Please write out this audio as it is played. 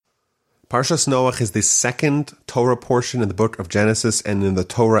Parshas Noach is the second Torah portion in the book of Genesis and in the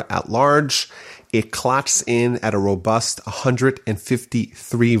Torah at large. It clocks in at a robust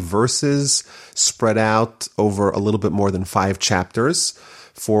 153 verses spread out over a little bit more than 5 chapters.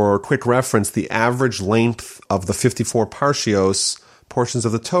 For quick reference, the average length of the 54 parshios, portions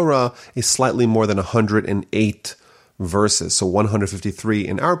of the Torah, is slightly more than 108 verses. So 153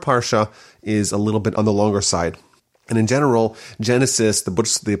 in our parsha is a little bit on the longer side. And in general, Genesis,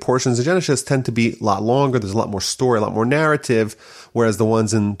 the portions of Genesis tend to be a lot longer. There's a lot more story, a lot more narrative, whereas the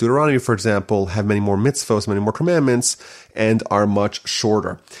ones in Deuteronomy, for example, have many more mitzvos, many more commandments, and are much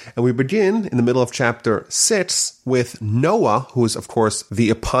shorter. And we begin in the middle of chapter 6 with Noah, who is, of course, the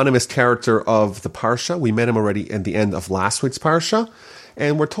eponymous character of the parsha. We met him already at the end of last week's parsha.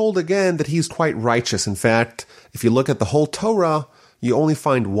 And we're told again that he's quite righteous. In fact, if you look at the whole Torah, you only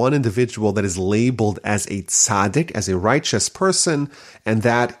find one individual that is labeled as a tzaddik, as a righteous person, and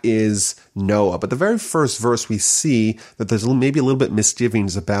that is Noah. But the very first verse we see that there's maybe a little bit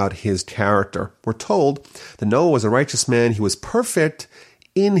misgivings about his character. We're told that Noah was a righteous man. He was perfect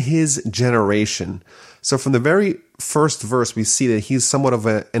in his generation. So from the very first verse, we see that he's somewhat of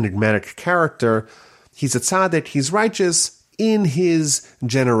an enigmatic character. He's a tzaddik, he's righteous in his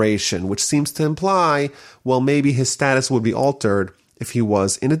generation, which seems to imply, well, maybe his status would be altered if he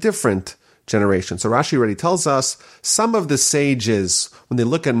was in a different generation. So Rashi already tells us some of the sages, when they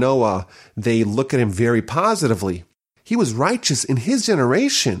look at Noah, they look at him very positively. He was righteous in his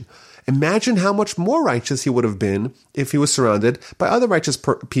generation. Imagine how much more righteous he would have been if he was surrounded by other righteous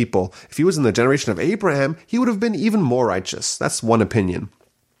people. If he was in the generation of Abraham, he would have been even more righteous. That's one opinion.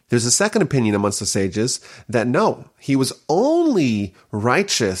 There's a second opinion amongst the sages that no, he was only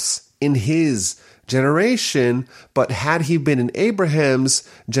righteous in his generation, but had he been in Abraham's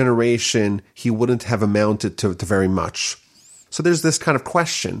generation, he wouldn't have amounted to very much. So there's this kind of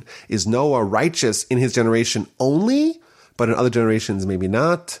question. Is Noah righteous in his generation only, but in other generations maybe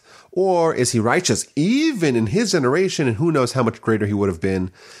not? Or is he righteous even in his generation, and who knows how much greater he would have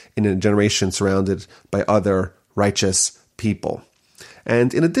been in a generation surrounded by other righteous people?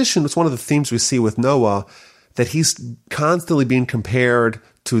 And in addition, it's one of the themes we see with Noah, that he's constantly being compared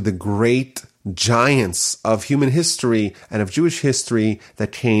to the great giants of human history and of Jewish history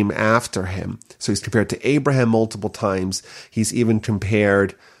that came after him. So he's compared to Abraham multiple times. He's even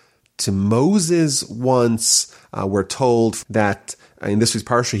compared to Moses once. We're told that in this week's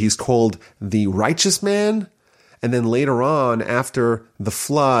parsha, he's called the righteous man. And then later on, after the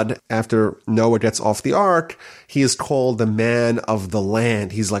flood, after Noah gets off the ark, he is called the man of the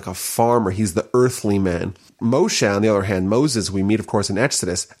land. He's like a farmer. He's the earthly man. Moshe, on the other hand, Moses, we meet, of course, in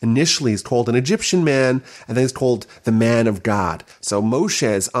Exodus. Initially, he's called an Egyptian man, and then he's called the man of God. So Moshe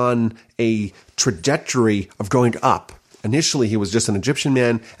is on a trajectory of going up. Initially, he was just an Egyptian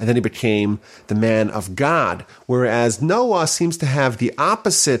man, and then he became the man of God. Whereas Noah seems to have the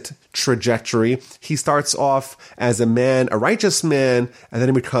opposite trajectory. He starts off as a man, a righteous man, and then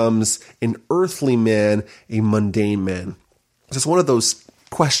he becomes an earthly man, a mundane man. It's just one of those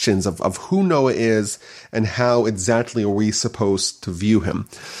questions of who Noah is and how exactly are we supposed to view him.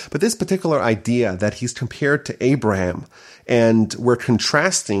 But this particular idea that he's compared to Abraham, and we're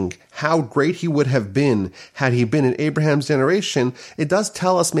contrasting how great he would have been had he been in Abraham's generation, it does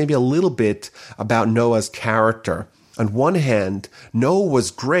tell us maybe a little bit about Noah's character. On one hand, Noah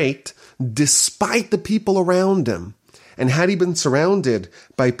was great despite the people around him. And had he been surrounded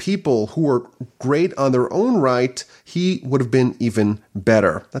by people who were great on their own right, he would have been even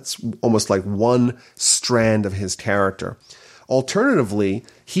better. That's almost like one strand of his character. Alternatively,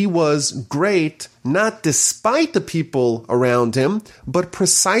 he was great not despite the people around him, but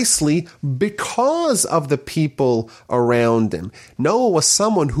precisely because of the people around him. Noah was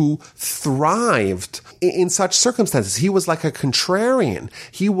someone who thrived in such circumstances. He was like a contrarian.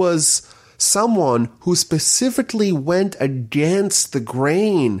 He was someone who specifically went against the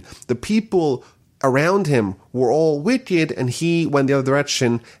grain. The people around him were all wicked, and he went the other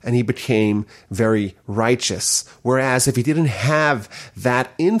direction, and he became very righteous. Whereas if he didn't have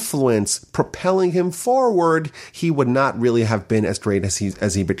that influence propelling him forward, he would not really have been as great as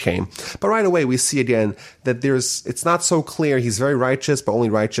he became. But right away, we see again that it's not so clear. He's very righteous, but only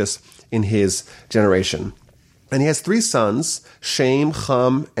righteous in his generation. And he has 3 sons, Shem,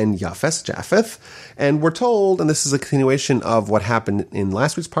 Ham, and Japheth. And we're told, and this is a continuation of what happened in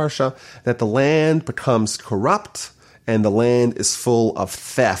last week's parsha, that the land becomes corrupt and the land is full of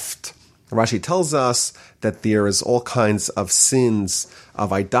theft. Rashi tells us that there is all kinds of sins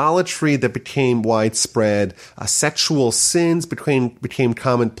of idolatry that became widespread. Sexual sins became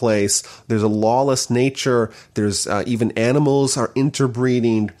commonplace. There's a lawless nature. There's even animals are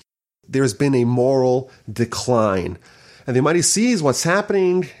interbreeding. there's been a moral decline. And the Almighty sees what's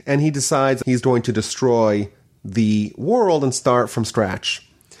happening, and he decides he's going to destroy the world and start from scratch.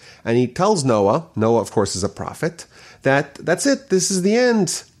 And he tells Noah, of course is a prophet, that's it, this is the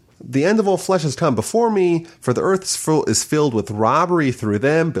end. The end of all flesh has come before me, for the earth is filled with robbery through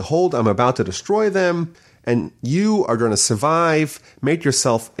them. Behold, I'm about to destroy them, and you are going to survive. Make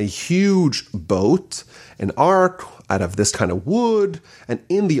yourself a huge boat, an ark out of this kind of wood, and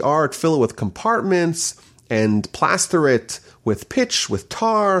in the ark fill it with compartments, and plaster it with pitch, with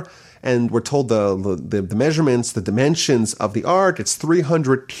tar, and we're told the measurements, the dimensions of the ark, it's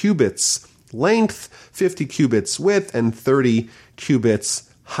 300 cubits length, 50 cubits width, and 30 cubits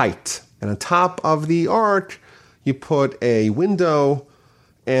height. And on top of the ark, you put a window,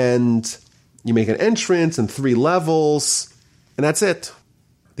 and you make an entrance and 3 levels, and that's it.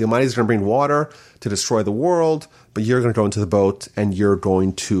 The Almighty is going to bring water to destroy the world, but you're going to go into the boat, and you're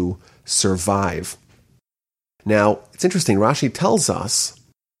going to survive. Now, it's interesting. Rashi tells us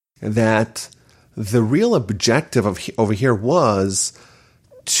that the real objective over here was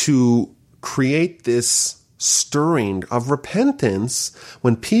to create this stirring of repentance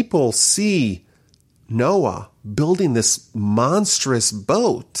when people see Noah building this monstrous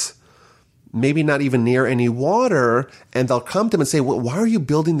boat, maybe not even near any water, and they'll come to him and say, well, why are you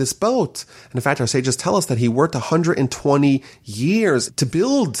building this boat? And in fact, our sages tell us that he worked 120 years to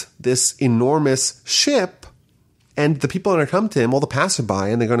build this enormous ship. And the people are going to come to him, all the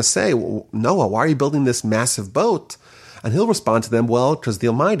passerby, and they're going to say, well, Noah, why are you building this massive boat? And he'll respond to them, well, because the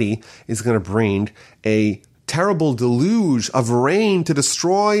Almighty is going to bring a terrible deluge of rain to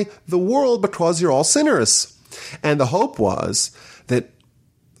destroy the world because you're all sinners. And the hope was that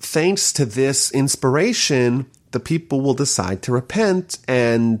thanks to this inspiration, the people will decide to repent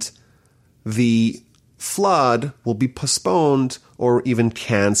and the flood will be postponed or even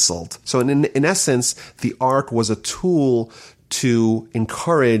canceled. So in essence, the ark was a tool to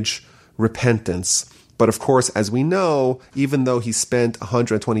encourage repentance. But of course, as we know, even though he spent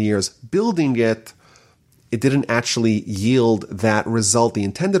 120 years building it, it didn't actually yield that result, the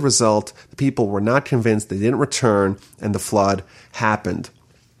intended result. The people were not convinced, they didn't return, and the flood happened.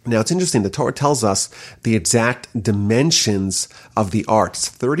 Now, it's interesting. The Torah tells us the exact dimensions of the ark. It's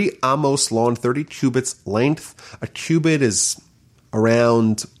 30 amos long, 30 cubits length. A cubit is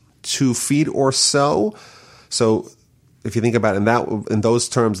around 2 feet or so. So if you think about it in those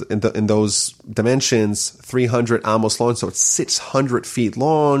terms, in those dimensions, 300 amos long, so it's 600 feet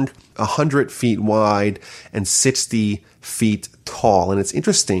long, 100 feet wide, and 60 feet tall. And it's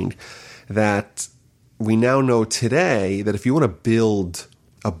interesting that we now know today that if you want to build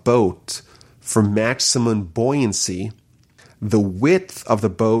a boat for maximum buoyancy, the width of the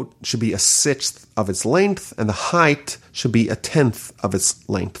boat should be 1/6 of its length, and the height should be 1/10 of its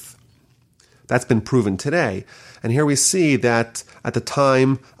length. That's been proven today. And here we see that at the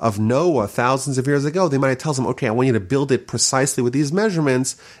time of Noah, thousands of years ago, they might have told him, okay, I want you to build it precisely with these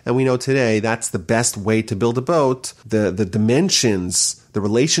measurements. And we know today that's the best way to build a boat. The dimensions, the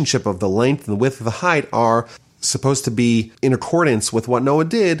relationship of the length and the width of the height are supposed to be in accordance with what Noah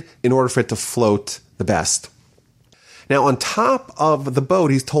did in order for it to float the best. Now, on top of the boat,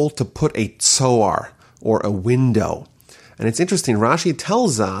 he's told to put a tzoar, or a window. And it's interesting, Rashi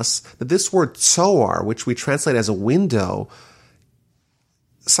tells us that this word tzoar, which we translate as a window,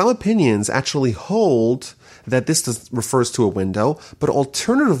 some opinions actually hold that this refers to a window, but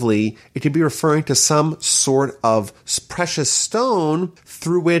alternatively, it could be referring to some sort of precious stone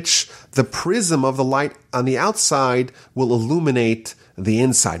through which the prism of the light on the outside will illuminate the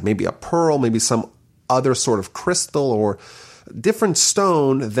inside. Maybe a pearl, maybe some other sort of crystal or different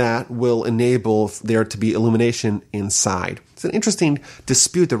stone that will enable there to be illumination inside. It's an interesting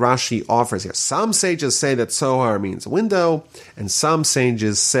dispute that Rashi offers here. Some sages say that tzoar means window, and some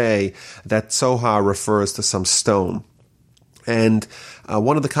sages say that tzoar refers to some stone. And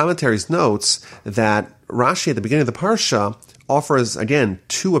one of the commentaries notes that Rashi at the beginning of the Parsha offers, again,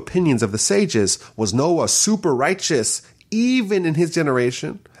 2 opinions of the sages. Was Noah super righteous even in his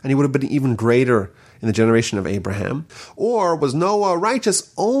generation? And he would have been even greater in the generation of Abraham? Or was Noah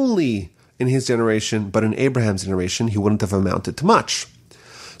righteous only in his generation, but in Abraham's generation he wouldn't have amounted to much?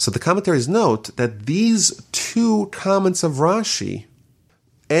 So the commentaries note that these 2 comments of Rashi,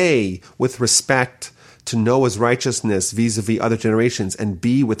 A, with respect to Noah's righteousness vis-a-vis other generations, and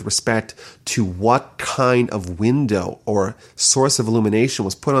B, with respect to what kind of window or source of illumination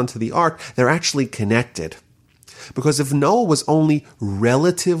was put onto the ark, they're actually connected. Because if Noah was only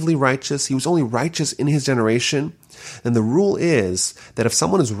relatively righteous, he was only righteous in his generation, then the rule is that if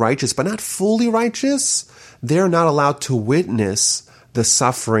someone is righteous but not fully righteous, they're not allowed to witness the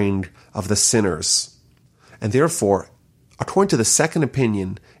suffering of the sinners. And therefore, according to the second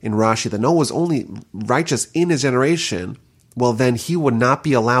opinion in Rashi, that Noah was only righteous in his generation, well, then he would not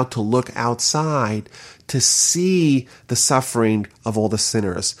be allowed to look outside to see the suffering of all the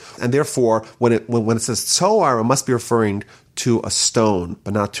sinners. And therefore, when it says tzoar, it must be referring to a stone,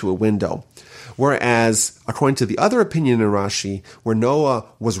 but not to a window. Whereas, according to the other opinion in Rashi, where Noah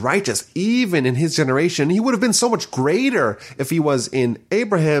was righteous even in his generation, he would have been so much greater if he was in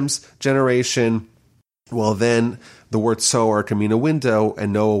Abraham's generation. Well, then the word tzoar can mean a window,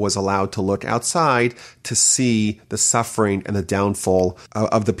 and Noah was allowed to look outside to see the suffering and the downfall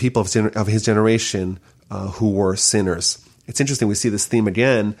of the people of his generation who were sinners. It's interesting, we see this theme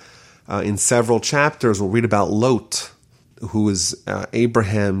again in several chapters. We'll read about Lot, who is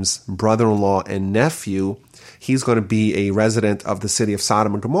Abraham's brother-in-law and nephew. He's going to be a resident of the city of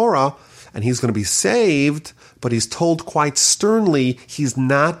Sodom and Gomorrah, and he's going to be saved, but he's told quite sternly he's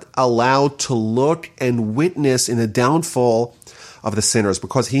not allowed to look and witness in the downfall of the sinners,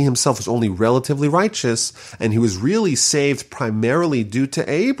 because he himself was only relatively righteous, and he was really saved primarily due to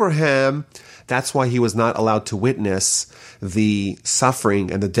Abraham. That's why he was not allowed to witness the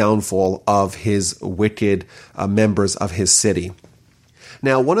suffering and the downfall of his wicked members of his city.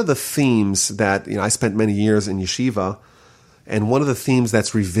 Now, one of the themes that, I spent many years in yeshiva, and one of the themes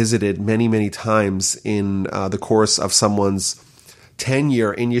that's revisited many, many times in the course of someone's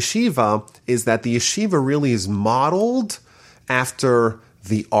tenure in yeshiva is that the yeshiva really is modeled after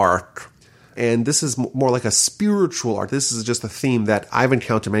the ark. And this is more like a spiritual ark. This is just a theme that I've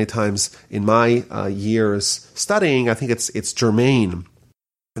encountered many times in my years studying. I think it's germane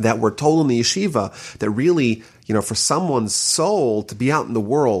that we're told in the yeshiva that really, for someone's soul to be out in the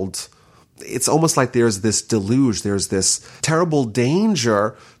world, it's almost like there's this deluge, there's this terrible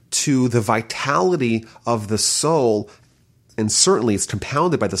danger to the vitality of the soul, and certainly it's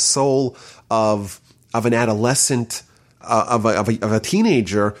compounded by the soul of an adolescent, of a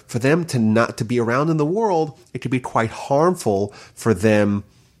teenager. For them to not to be around in the world, it could be quite harmful for them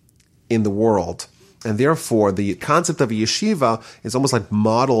in the world. And therefore, the concept of a yeshiva is almost like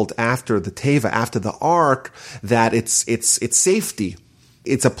modeled after the teva, after the ark, that it's safety.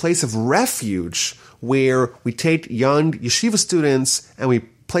 It's a place of refuge where we take young yeshiva students and we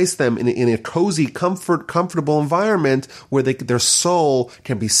place them in a cozy, comfortable environment where their soul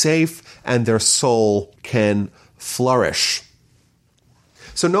can be safe and their soul can flourish.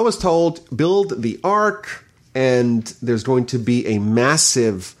 So Noah's told, build the ark, and there's going to be a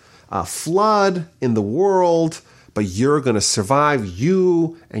massive flood in the world, but you're going to survive,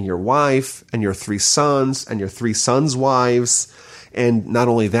 you and your wife and your 3 sons and your 3 sons' wives. And not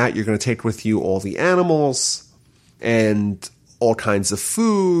only that, you're going to take with you all the animals and all kinds of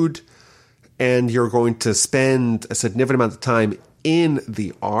food, and you're going to spend a significant amount of time in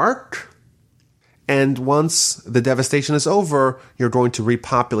the ark. And once the devastation is over, you're going to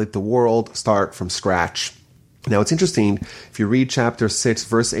repopulate the world, start from scratch. Now, it's interesting, if you read chapter 6,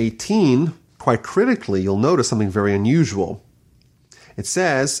 verse 18, quite critically, you'll notice something very unusual. It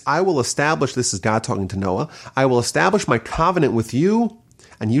says, I will establish, this is God talking to Noah, I will establish my covenant with you,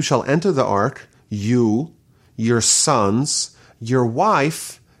 and you shall enter the ark, you, your sons, your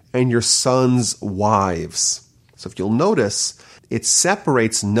wife, and your sons' wives. So if you'll notice, it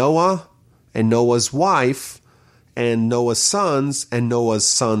separates Noah and Noah's wife, and Noah's sons and Noah's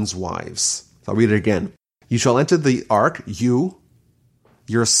sons' wives. I'll read it again. You shall enter the ark, you,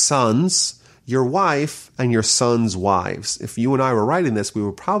 your sons, your wife, and your sons' wives. If you and I were writing this, we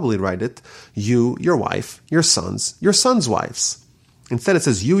would probably write it, you, your wife, your sons' wives. Instead, it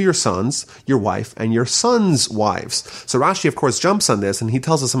says you, your sons, your wife, and your sons' wives. So Rashi, of course, jumps on this, and he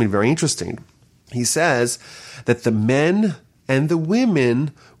tells us something very interesting. He says that the men and the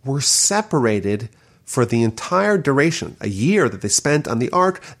women were separated for the entire duration, a year that they spent on the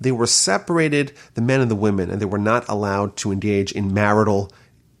ark. They were separated, the men and the women, and they were not allowed to engage in marital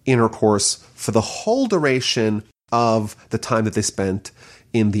intercourse for the whole duration of the time that they spent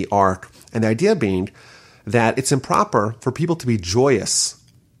in the ark. And the idea being that it's improper for people to be joyous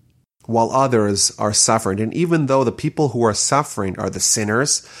while others are suffering. And even though the people who are suffering are the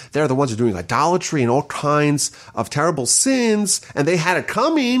sinners, they're the ones who are doing idolatry and all kinds of terrible sins, and they had it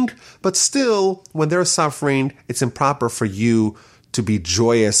coming, but still, when they're suffering, it's improper for you to be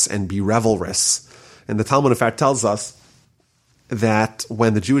joyous and be revelrous. And the Talmud, in fact, tells us that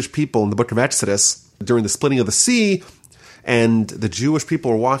when the Jewish people in the book of Exodus, during the splitting of the sea, and the Jewish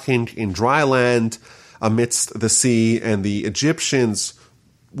people were walking in dry land amidst the sea, and the Egyptians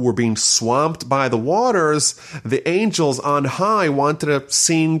were being swamped by the waters, the angels on high wanted to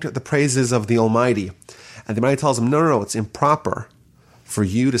sing the praises of the Almighty. And the Almighty tells them, no, it's improper for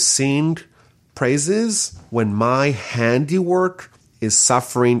you to sing praises when my handiwork is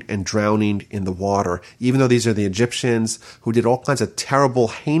suffering and drowning in the water. Even though these are the Egyptians who did all kinds of terrible,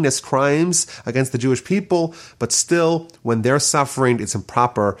 heinous crimes against the Jewish people, but still, when they're suffering, it's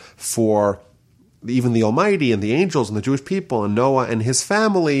improper for even the Almighty and the angels and the Jewish people and Noah and his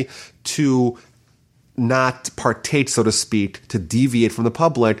family to not partake, so to speak, to deviate from the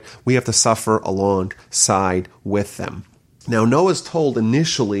public. We have to suffer alongside with them. Now, Noah is told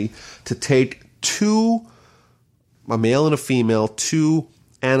initially to take a male and a female, two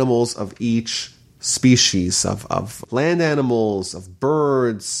animals of each species, of land animals, of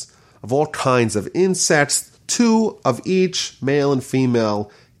birds, of all kinds of insects, two of each, male and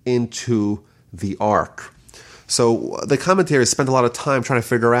female, into the ark. So the commentators spent a lot of time trying to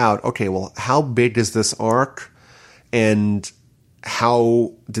figure out, okay, well, how big is this ark? And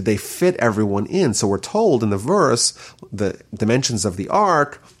how did they fit everyone in? So we're told in the verse the dimensions of the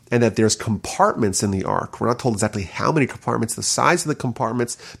ark, and that there's compartments in the ark. We're not told exactly how many compartments, the size of the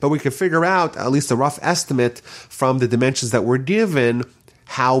compartments, but we can figure out at least a rough estimate from the dimensions that we're given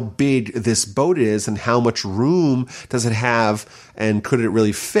how big this boat is and how much room does it have, and could it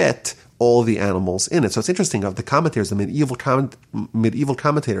really fit all the animals in it. So it's interesting, of the commentators, the medieval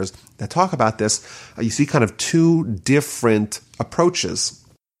commentators that talk about this, you see kind of two different approaches.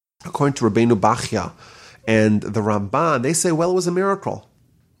 According to Rabbeinu Bachya and the Ramban, they say, well, it was a miracle.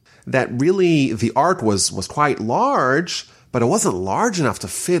 That really the ark was quite large, but it wasn't large enough to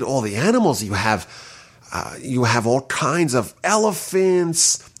fit all the animals. You have all kinds of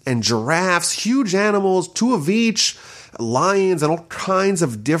elephants and giraffes, huge animals, two of each, lions, and all kinds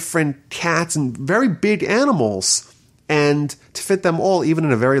of different cats and very big animals. And to fit them all, even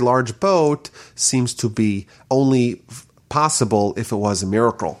in a very large boat, seems to be only possible if it was a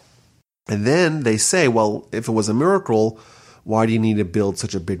miracle. And then they say, well, if it was a miracle, why do you need to build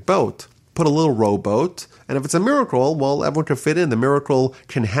such a big boat? Put a little rowboat, and if it's a miracle, well, everyone can fit in. The miracle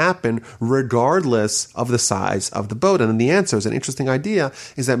can happen regardless of the size of the boat. And then the answer is, an interesting idea,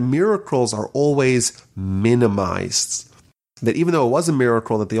 is that miracles are always minimized. That even though it was a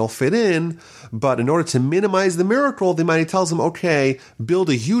miracle that they all fit in, but in order to minimize the miracle, the Almighty tells them, okay, build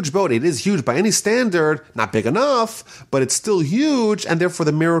a huge boat. It is huge by any standard, not big enough, but it's still huge, and therefore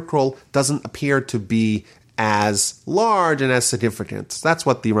the miracle doesn't appear to be as large and as significant. That's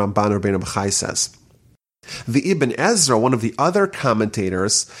what the Ramban Rabbeinu Bachai says. The Ibn Ezra, one of the other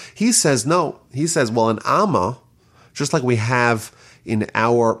commentators, he says, no. He says, well, an amma, just like we have in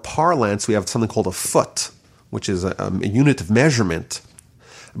our parlance, we have something called a foot, which is a unit of measurement.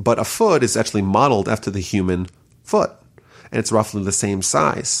 But a foot is actually modeled after the human foot, and it's roughly the same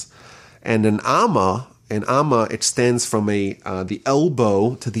size. And an amma extends from the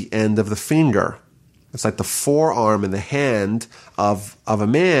elbow to the end of the finger. It's like the forearm and the hand of a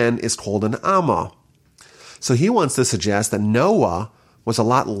man is called an amma. So he wants to suggest that Noah was a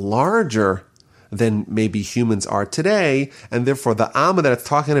lot larger than maybe humans are today, and therefore the amma that it's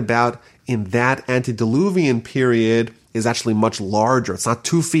talking about in that antediluvian period is actually much larger. It's not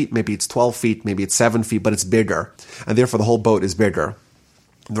 2 feet, maybe it's 12 feet, maybe it's 7 feet, but it's bigger, and therefore the whole boat is bigger.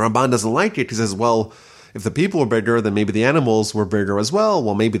 The Ramban doesn't like it. He says, well, if the people were bigger, then maybe the animals were bigger as well.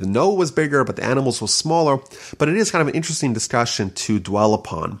 Well, maybe the Noah was bigger, but the animals were smaller. But it is kind of an interesting discussion to dwell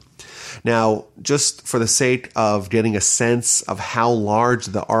upon. Now, just for the sake of getting a sense of how large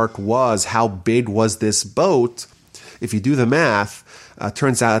the ark was, how big was this boat, if you do the math,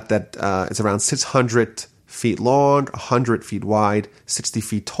 turns out that it's around 600 feet long, 100 feet wide, 60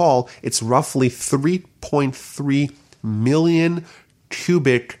 feet tall. It's roughly 3.3 million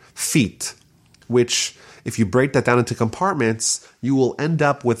cubic feet, which, if you break that down into compartments, you will end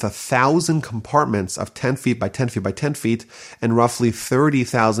up with 1,000 compartments of 10 feet by 10 feet by 10 feet, and roughly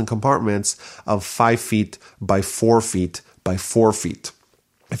 30,000 compartments of 5 feet by 4 feet by 4 feet.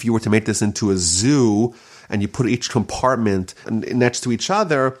 If you were to make this into a zoo, and you put each compartment next to each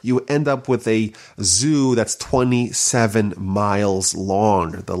other, you end up with a zoo that's 27 miles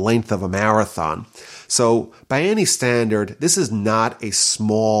long, the length of a marathon. So by any standard, this is not a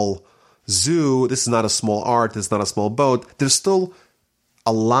small zoo, this is not a small ark, this is not a small boat. There's still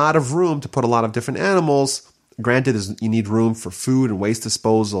a lot of room to put a lot of different animals. Granted, you need room for food and waste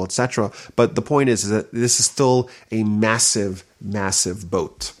disposal, etc. But the point is that this is still a massive, massive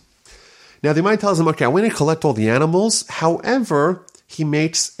boat. Now, the Almighty tells him, okay, I'm going to collect all the animals. However, he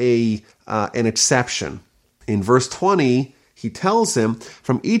makes an exception. In verse 20, he tells him,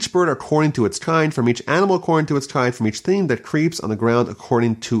 from each bird according to its kind, from each animal according to its kind, from each thing that creeps on the ground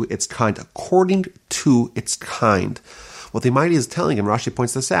according to its kind. According to its kind. What the Almighty is telling him, Rashi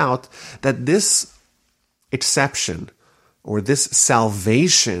points this out, that this exception or this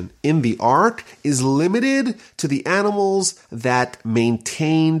salvation in the ark is limited to the animals that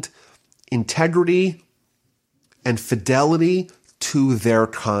maintained integrity and fidelity to their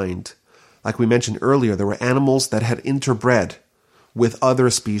kind. Like we mentioned earlier, there were animals that had interbred with other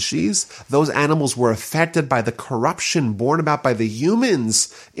species. Those animals were affected by the corruption born about by the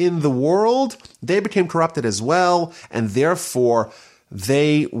humans in the world. They became corrupted as well, and therefore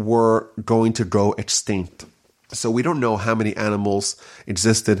they were going to go extinct. So we don't know how many animals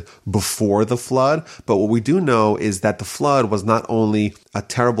existed before the flood, but what we do know is that the flood was not only a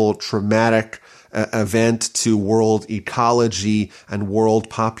terrible, traumatic event to world ecology and world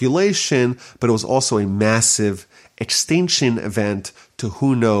population, but it was also a massive extinction event to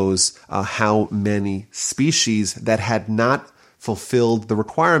who knows how many species that had not fulfilled the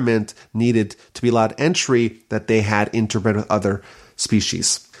requirement needed to be allowed entry, that they had interbred with other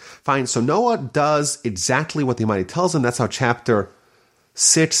species. Fine, so Noah does exactly what the Almighty tells him. That's how chapter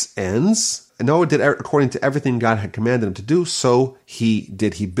 6 ends. And Noah did according to everything God had commanded him to do, so he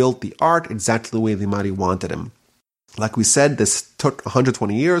did. He built the ark exactly the way the Almighty wanted him. Like we said, this took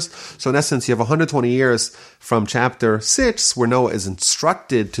 120 years. So in essence, you have 120 years from chapter 6, where Noah is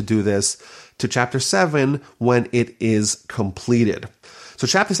instructed to do this, to chapter 7, when it is completed. So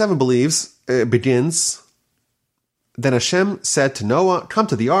chapter 7 begins, Then Hashem said to Noah, Come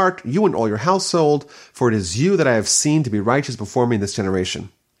to the ark, you and all your household, for it is you that I have seen to be righteous before me in this generation.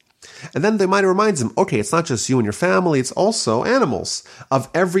 And then the Almighty reminds him, okay, it's not just you and your family, it's also animals. Of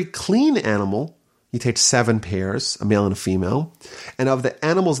every clean animal, you take 7 pairs, a male and a female. And of the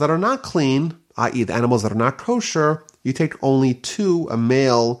animals that are not clean, i.e. the animals that are not kosher, you take only 2, a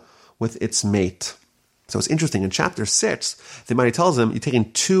male with its mate. So it's interesting, in chapter 6, the Almighty tells him, you're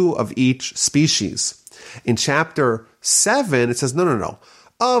taking 2 of each species. In chapter 7, it says, no.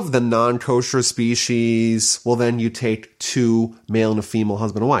 Of the non-kosher species, well, then you take 2, male and a female,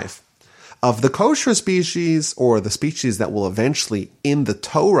 husband and wife. Of the kosher species, or the species that will eventually, in the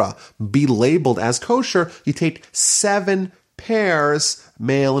Torah, be labeled as kosher, you take 7 pairs,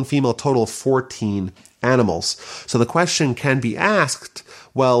 male and female, total of 14 animals. So the question can be asked,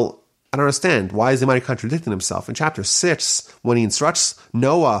 well, I don't understand. Why is the Almighty contradicting himself? In chapter 6, when he instructs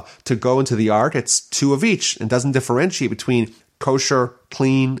Noah to go into the ark, it's 2 of each and doesn't differentiate between kosher,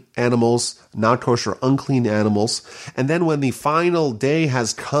 clean animals, not kosher, unclean animals. And then when the final day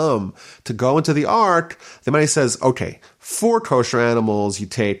has come to go into the ark, the Almighty says, okay, 4 kosher animals, you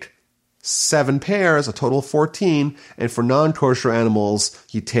take 7 pairs, a total of 14. And for non-kosher animals,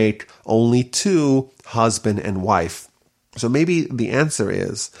 you take only 2, husband and wife. So maybe the answer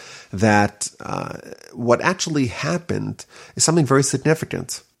is that what actually happened is something very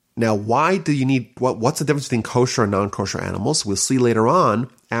significant. Now, why do you need, what's the difference between kosher and non-kosher animals? We'll see later on,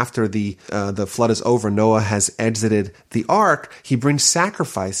 after the flood is over, Noah has exited the ark, he brings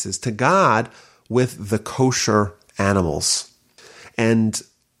sacrifices to God with the kosher animals. And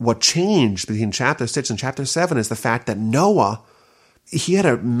what changed between chapter 6 and chapter 7 is the fact that Noah, he had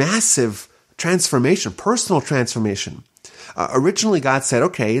a massive transformation, personal transformation. Originally, God said,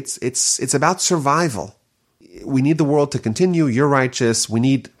 okay, it's about survival. We need the world to continue. You're righteous. We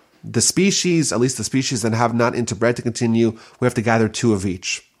need the species, at least the species that have not interbred, to continue. We have to gather 2 of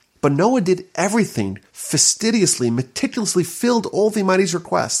each. But Noah did everything fastidiously, meticulously, filled all the Almighty's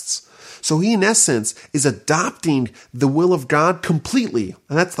requests. So he, in essence, is adopting the will of God completely.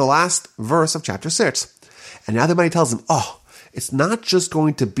 And that's the last verse of chapter 6. And now the Almighty tells him, it's not just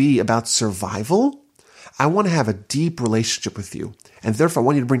going to be about survival. I want to have a deep relationship with you. And therefore, I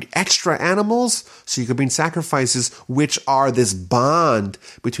want you to bring extra animals so you can bring sacrifices, which are this bond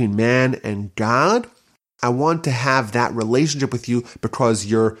between man and God. I want to have that relationship with you because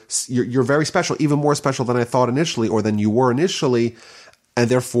you're very special, even more special than I thought initially, or than you were initially, and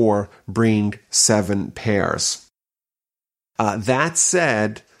therefore bring 7 pairs. That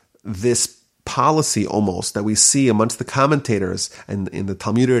said, this policy almost that we see amongst the commentators and in the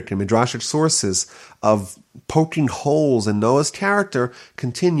Talmudic and Midrashic sources of poking holes in Noah's character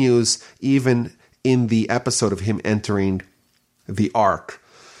continues even in the episode of him entering the ark.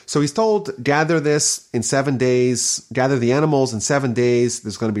 So he's told, gather this in 7 days, gather the animals in 7 days.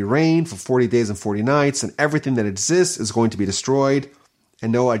 There's going to be rain for 40 days and 40 nights, and everything that exists is going to be destroyed.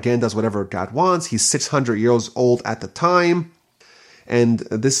 And Noah again does whatever God wants. He's 600 years old at the time. And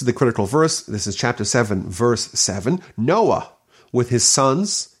this is the critical verse. This is chapter 7, verse 7. Noah, with his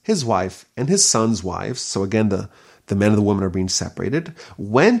sons, his wife, and his sons' wives, so again, the men and the women are being separated,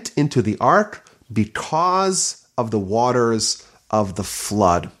 went into the ark because of the waters of the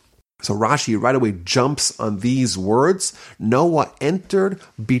flood. So Rashi right away jumps on these words. Noah entered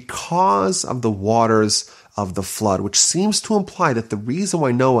because of the waters of the flood, which seems to imply that the reason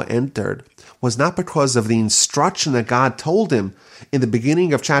why Noah entered was not because of the instruction that God told him in the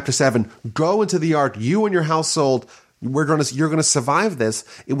beginning of chapter 7, go into the ark, you and your household, you're going to survive this.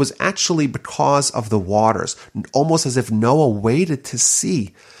 It was actually because of the waters, almost as if Noah waited to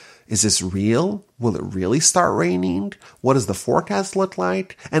see, is this real? Will it really start raining? What does the forecast look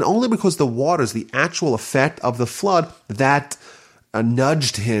like? And only because the waters, the actual effect of the flood, that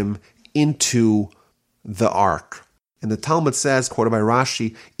nudged him into the ark. And the Talmud says, quoted by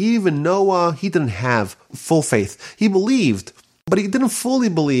Rashi, even Noah, he didn't have full faith. He believed, but he didn't fully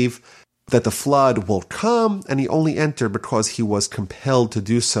believe that the flood will come, and he only entered because he was compelled to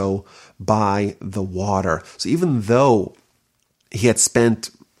do so by the water. So even though he had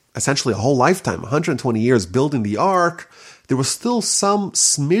spent essentially a whole lifetime, 120 years building the ark, there was still some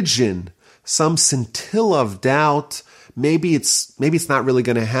smidgen, some scintilla of doubt. Maybe it's not really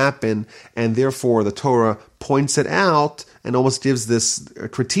going to happen, and therefore the Torah points it out and almost gives this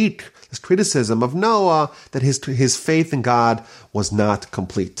critique, this criticism of Noah that his faith in God was not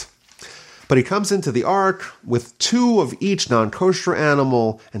complete. But he comes into the ark with 2 of each non-kosher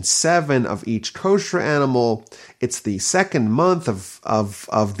animal and 7 of each kosher animal. It's the second month of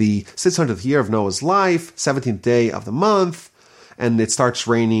the 600th year of Noah's life, 17th day of the month, and it starts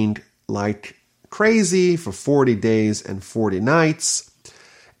raining like crazy for 40 days and 40 nights.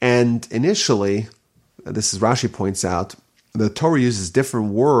 And initially, this is Rashi points out, the Torah uses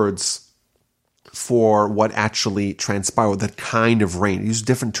different words for what actually transpired, that kind of rain. It uses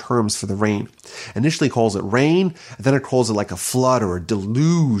different terms for the rain. Initially it calls it rain, and then it calls it like a flood or a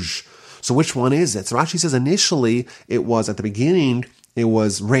deluge. So which one is it? So Rashi says initially it was, at the beginning, it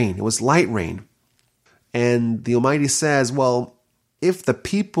was rain. It was light rain. And the Almighty says, well, if the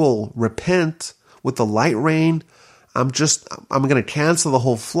people repent with the light rain, I'm going to cancel the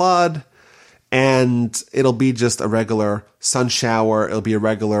whole flood, and it'll be just a regular sun shower. It'll be a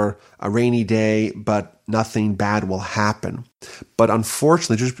rainy day, but nothing bad will happen. But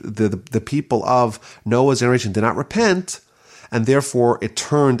unfortunately, just the people of Noah's generation did not repent, and therefore it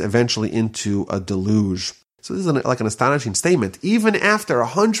turned eventually into a deluge. So this is like an astonishing statement. Even after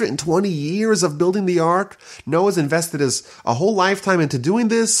 120 years of building the ark, Noah's invested his a whole lifetime into doing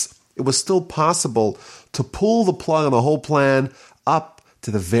this. It was still possible to pull the plug on the whole plan up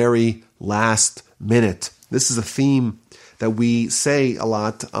to the very last minute. This is a theme that we say a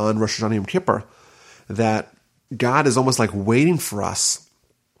lot on Rosh Hashanah Yom Kippur, that God is almost like waiting for us.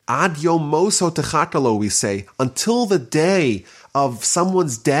 Ad Yom Moso Techakalo, we say, until the day of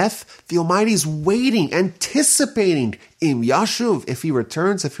someone's death, the Almighty is waiting, anticipating, Im Yashuv, if he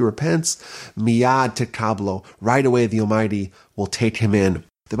returns, if he repents, Miyad Tekablo, right away the Almighty will take him in.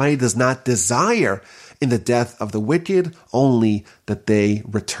 The Almighty does not desire in the death of the wicked, only that they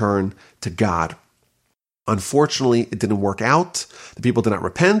return to God. Unfortunately, it didn't work out. The people did not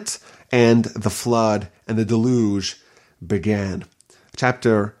repent, and the flood and the deluge began.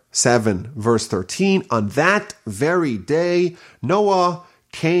 Chapter 7, verse 13, on that very day, Noah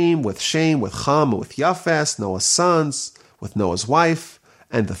came with Shem, with Ham, and with Yafes, Noah's sons, with Noah's wife,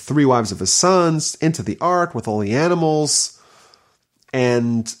 and the 3 wives of his sons, into the ark with all the animals,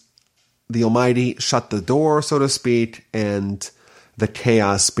 and the Almighty shut the door, so to speak, and the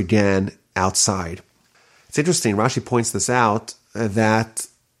chaos began outside. It's interesting, Rashi points this out, that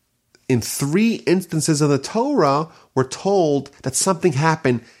in 3 instances of the Torah, we're told that something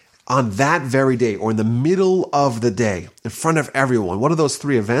happened on that very day, or in the middle of the day, in front of everyone. What are those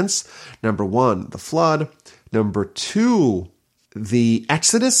 3 events? Number 1, the flood. Number 2, the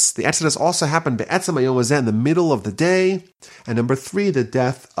Exodus. The Exodus also happened be'etzem hayom hazeh, in the middle of the day. And number 3, the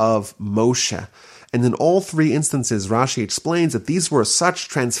death of Moshe. And in all 3 instances, Rashi explains that these were such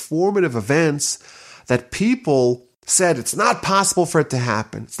transformative events that people said it's not possible for it to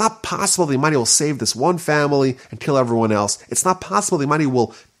happen. It's not possible the Almighty will save this one family and kill everyone else. It's not possible the Almighty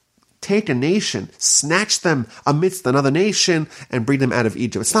will take a nation, snatch them amidst another nation, and bring them out of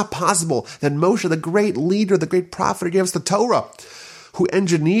Egypt. It's not possible that Moshe, the great leader, the great prophet who gave us the Torah, who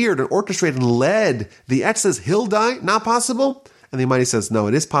engineered and orchestrated and led the Exodus, he'll die? Not possible? And the Almighty says, no,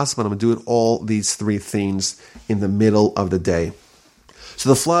 it is possible, and I'm going to do it all these 3 things in the middle of the day. So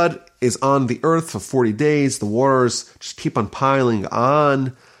the flood is on the earth for 40 days. The waters just keep on piling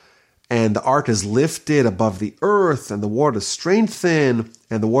on, and the ark is lifted above the earth, and the waters strengthen,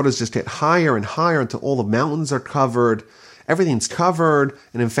 and the waters just get higher and higher until all the mountains are covered. Everything's covered,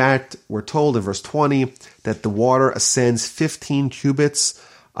 and in fact, we're told in verse 20 that the water ascends 15 cubits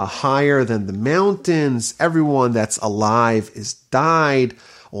higher than the mountains. Everyone that's alive is died.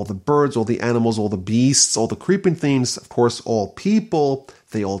 All the birds, all the animals, all the beasts, all the creeping things, of course, all people,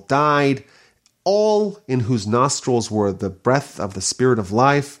 they all died. all in whose nostrils were the breath of the spirit of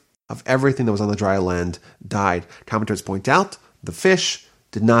life, of everything that was on the dry land, died. Commentators point out the fish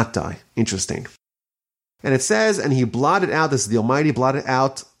did not die. Interesting. And it says, and he blotted out, this is the Almighty, blotted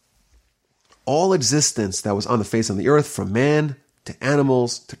out all existence that was on the face of the earth, from man to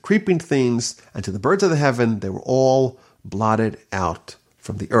animals to creeping things and to the birds of the heaven. They were all blotted out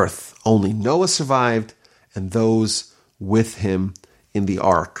from the earth. Only Noah survived and those with him in the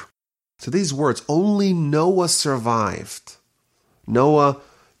ark. So these words, only Noah survived. Noah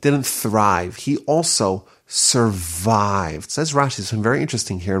didn't thrive. He also survived. Says Rashi, something very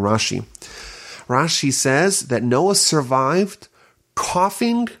interesting here in Rashi. Rashi says that Noah survived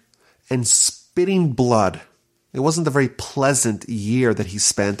coughing and spitting blood. It wasn't a very pleasant year that he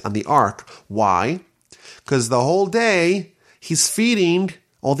spent on the ark. Why? Because the whole day he's feeding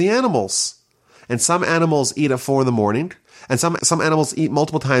all the animals. And some animals eat at 4 a.m, and some animals eat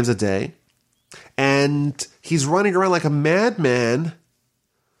multiple times a day. And he's running around like a madman,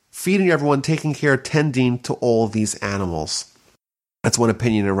 feeding everyone, taking care, tending to all these animals. That's one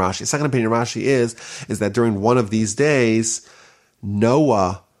opinion in Rashi. The second opinion in Rashi is that during one of these days,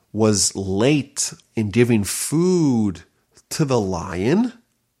 Noah was late in giving food to the lion,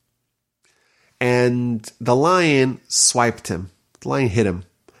 and the lion swiped him. The lion hit him,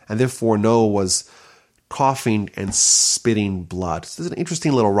 and therefore Noah was coughing and spitting blood. So this is an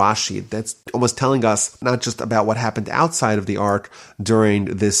interesting little Rashi that's almost telling us not just about what happened outside of the ark during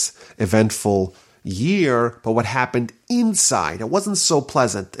this eventful year, but what happened inside. It wasn't so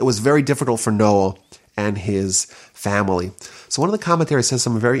pleasant. It was very difficult for Noah and his family. So one of the commentaries says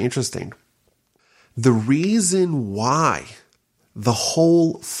something very interesting. The reason why the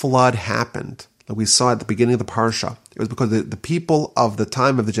whole flood happened, that we saw at the beginning of the parsha, it was because the people of the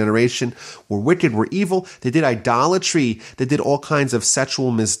time of the generation were wicked, were evil. They did idolatry. They did all kinds of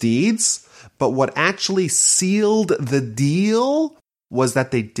sexual misdeeds. But what actually sealed the deal was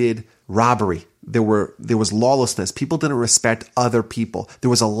that they did robbery. There was lawlessness. People didn't respect other people. There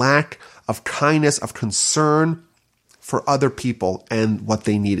was a lack of kindness, of concern for other people and what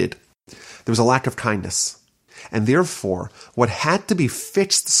they needed. There was a lack of kindness. And therefore, what had to be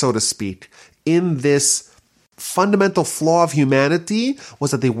fixed, so to speak, in this fundamental flaw of humanity was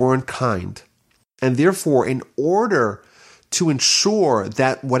that they weren't kind. And therefore, in order to ensure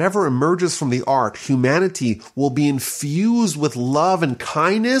that whatever emerges from the ark, humanity will be infused with love and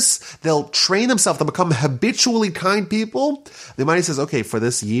kindness, they'll train themselves to become habitually kind people. The Almighty says, okay, for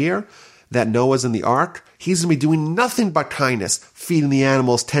this year that Noah's in the ark, he's going to be doing nothing but kindness, feeding the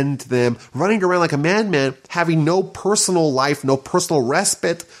animals, tending to them, running around like a madman, having no personal life, no personal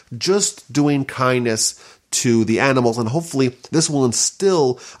respite, just doing kindness to the animals. And hopefully this will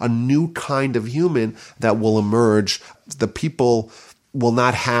instill a new kind of human that will emerge. The people will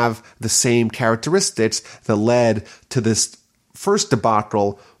not have the same characteristics that led to this first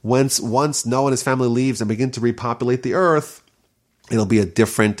debacle. Once Noah and his family leaves and begin to repopulate the earth, it'll be a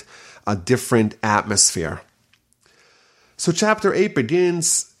different atmosphere. So chapter 8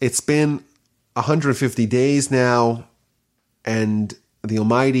 begins. It's been 150 days now, and the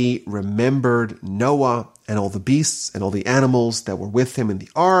Almighty remembered Noah and all the beasts and all the animals that were with him in the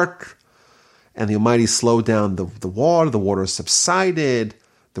ark. And the Almighty slowed down the water subsided,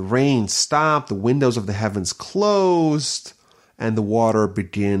 the rain stopped, the windows of the heavens closed, and the water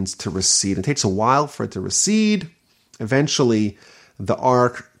begins to recede. It takes a while for it to recede. Eventually, the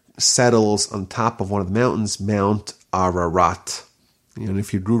ark settles on top of one of the mountains, Mount Ararat. And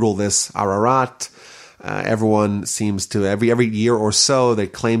if you Google this, Ararat, everyone seems to, every year or so, they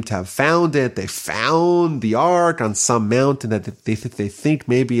claim to have found it. They found the ark on some mountain that they think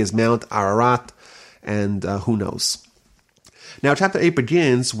maybe is Mount Ararat, and who knows. Now, chapter 8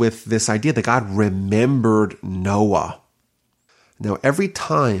 begins with this idea that God remembered Noah. Now, every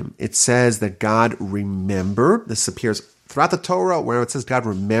time it says that God remembered, this appears throughout the Torah, where it says God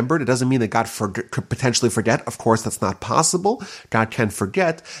remembered, it doesn't mean that God could potentially forget. Of course, that's not possible. God can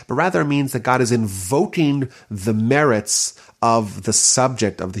forget, but rather it means that God is invoking the merits of the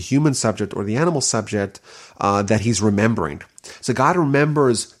subject, of the human subject or the animal subject that he's remembering. So God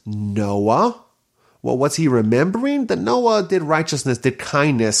remembers Noah. Well, what's he remembering? That Noah did righteousness, did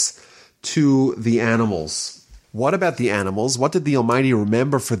kindness to the animals. What about the animals? What did the Almighty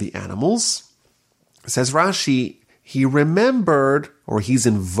remember for the animals? It says Rashi, he remembered, or he's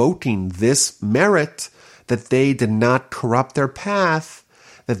invoking this merit, that they did not corrupt their path,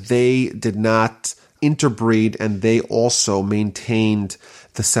 that they did not interbreed, and they also maintained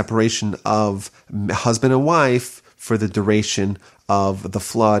the separation of husband and wife for the duration of the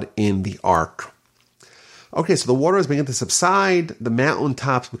flood in the ark. Okay, so the water is beginning to subside, the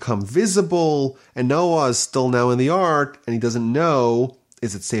mountaintops become visible, and Noah is still now in the ark, and he doesn't know,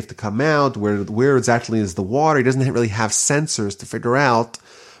 is it safe to come out? Where exactly is the water? He doesn't really have sensors to figure out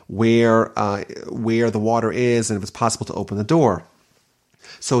where the water is and if it's possible to open the door.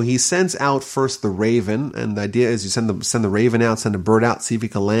 So he sends out first the raven, and the idea is you send the raven out, send a bird out, see if he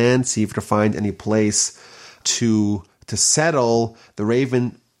can land, see if he can find any place to settle. The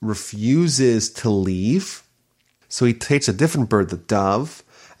raven refuses to leave, so he takes a different bird, the dove,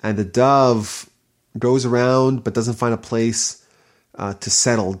 and the dove goes around but doesn't find a place to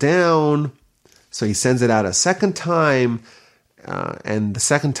settle down. So he sends it out a second time, and the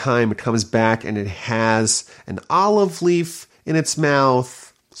second time it comes back and it has an olive leaf in its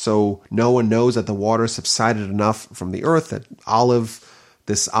mouth. So Noah knows that the water subsided enough from the earth that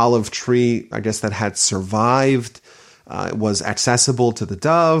this olive tree, I guess, that had survived, was accessible to the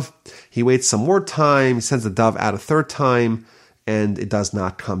dove. He waits some more time, he sends the dove out a third time, and it does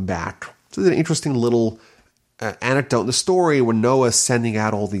not come back. So there's an interesting little anecdote in the story when Noah is sending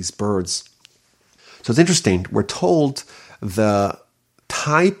out all these birds. So it's interesting. We're told the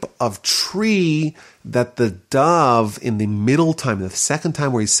type of tree that the dove, in the middle time, the second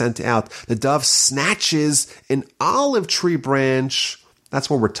time where he's sent out, the dove snatches an olive tree branch. That's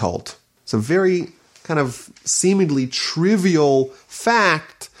what we're told. It's a very kind of seemingly trivial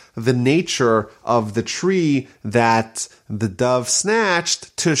fact, the nature of the tree that the dove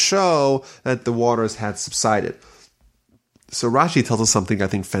snatched to show that the waters had subsided. So Rashi tells us something I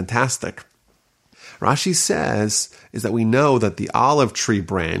think fantastic. Rashi says is that we know that the olive tree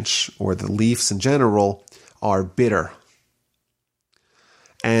branch, or the leaves in general, are bitter.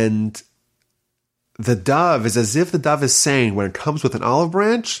 And the dove is as if the dove is saying, when it comes with an olive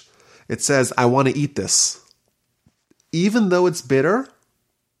branch, it says, I want to eat this. Even though it's bitter,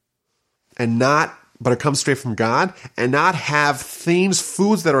 but it comes straight from God, and not have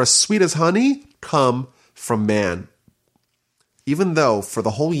foods that are as sweet as honey, come from man. Even though for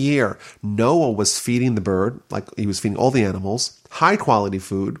the whole year, Noah was feeding the bird, like he was feeding all the animals, high quality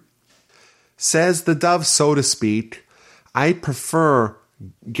food, says the dove, so to speak, I prefer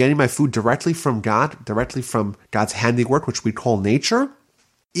getting my food directly from God, directly from God's handiwork, which we call nature.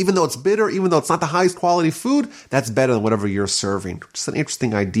 Even though it's bitter, even though it's not the highest quality food, that's better than whatever you're serving. Just an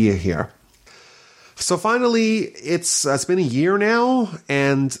interesting idea here. So finally, it's been a year now,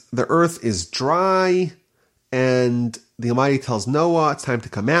 and the earth is dry, and the Almighty tells Noah, it's time to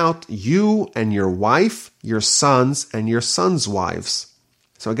come out, you and your wife, your sons, and your sons' wives.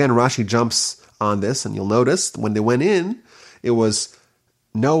 So again, Rashi jumps on this, and you'll notice when they went in, it was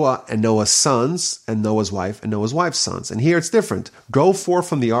Noah and Noah's sons, and Noah's wife and Noah's wife's sons. And here it's different. Go forth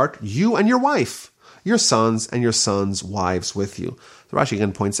from the ark, you and your wife, your sons and your sons' wives with you. So Rashi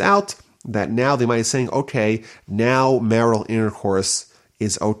again points out that now the Almighty is saying, okay, now marital intercourse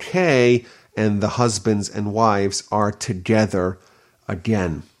is okay, and the husbands and wives are together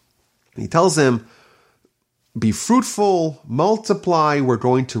again. And he tells them, be fruitful, multiply, we're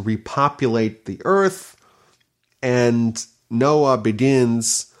going to repopulate the earth. And Noah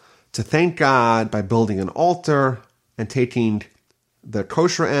begins to thank God by building an altar and taking the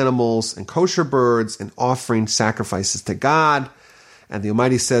kosher animals and kosher birds and offering sacrifices to God. And the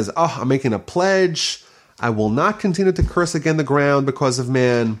Almighty says, I'm making a pledge. I will not continue to curse again the ground because of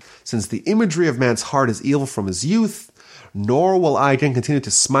man, since the imagery of man's heart is evil from his youth, nor will I again continue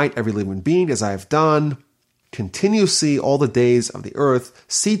to smite every living being as I have done. Continuously all the days of the earth,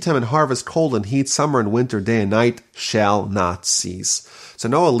 seed time and harvest, cold and heat, summer and winter, day and night, shall not cease. So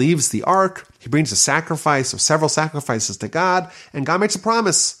Noah leaves the ark, he brings a sacrifice or several sacrifices to God, and God makes a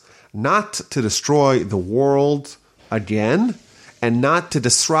promise not to destroy the world again, and not to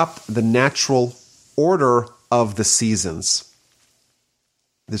disrupt the natural order of the seasons.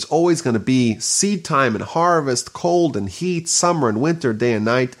 There's always going to be seed time and harvest, cold and heat, summer and winter, day and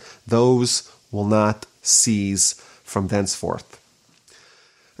night. Those will not cease from thenceforth.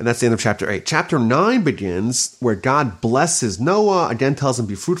 And that's the end of chapter 8. Chapter 9 begins where God blesses Noah, again tells him,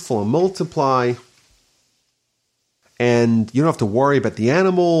 be fruitful and multiply. And you don't have to worry about the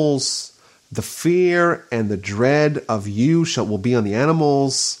animals. The fear and the dread of you will be on the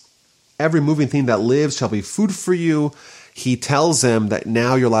animals. Every moving thing that lives shall be food for you. He tells him that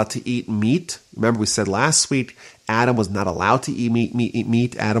now you're allowed to eat meat. Remember we said last week, Adam was not allowed to eat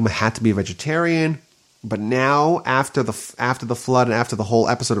meat. Adam had to be a vegetarian. But now, after the flood and after the whole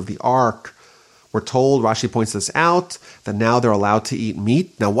episode of the ark, we're told, Rashi points this out, that now they're allowed to eat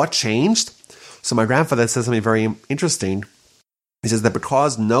meat. Now, what changed? So my grandfather says something very interesting. He says that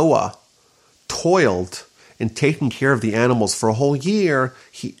because Noah toiled in taking care of the animals for a whole year,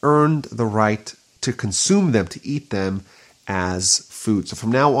 he earned the right to consume them, to eat them as food. So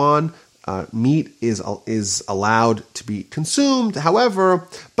from now on, meat is allowed to be consumed. However,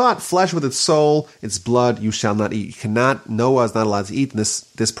 but flesh with its soul, its blood, you shall not eat. Noah is not allowed to eat, and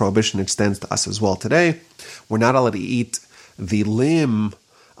this prohibition extends to us as well today. We're not allowed to eat the limb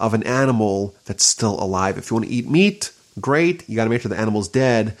of an animal that's still alive. If you want to eat meat, great. You got to make sure the animal's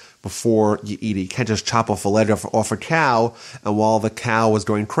dead before you eat it. You can't just chop off a leg off a cow, and while the cow is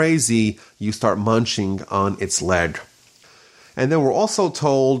going crazy, you start munching on its leg. And then we're also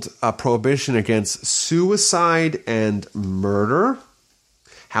told a prohibition against suicide and murder.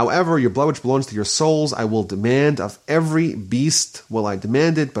 However, your blood which belongs to your souls I will demand. Of every beast will I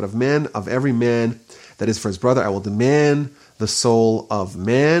demand it, but of every man that is for his brother I will demand the soul of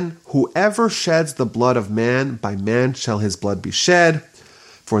man. Whoever sheds the blood of man, by man shall his blood be shed.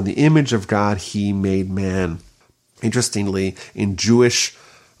 For in the image of God he made man. Interestingly, in Jewish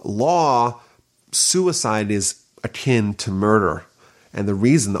law, suicide is akin to murder. And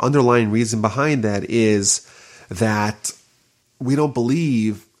the underlying reason behind that is that we don't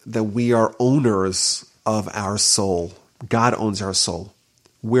believe that we are owners of our soul. God owns our soul.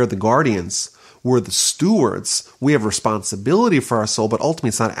 We're the guardians. We're the stewards. We have responsibility for our soul, but ultimately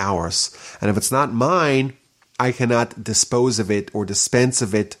it's not ours. And if it's not mine, I cannot dispose of it or dispense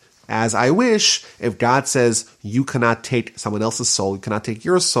of it as I wish. If God says you cannot take someone else's soul, you cannot take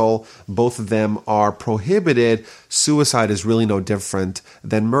your soul, both of them are prohibited. Suicide is really no different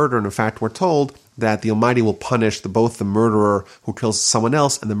than murder. And in fact, we're told that the Almighty will punish both the murderer who kills someone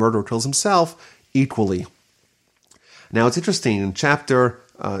else and the murderer who kills himself equally. Now it's interesting, in chapter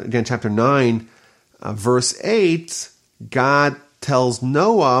 9, verse 8, God tells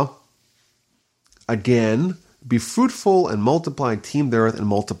Noah again, be fruitful and multiply, teem the earth and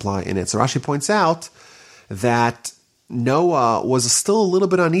multiply in it. So Rashi points out that Noah was still a little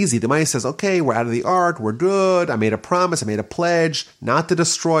bit uneasy. The Almighty says, okay, we're out of the ark, we're good, I made a promise, I made a pledge not to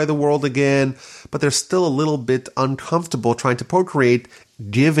destroy the world again, but they're still a little bit uncomfortable trying to procreate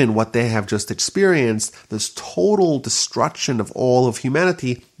given what they have just experienced, this total destruction of all of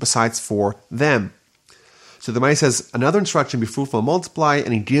humanity besides for them. So the Almighty says, another instruction, be fruitful and multiply,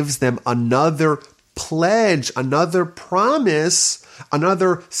 and he gives them another pledge, another promise,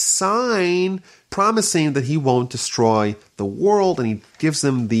 another sign promising that he won't destroy the world, and he gives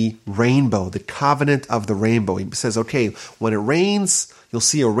them the rainbow, the covenant of the rainbow. He says, okay, when it rains, you'll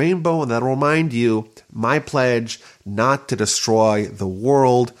see a rainbow, and that'll remind you my pledge not to destroy the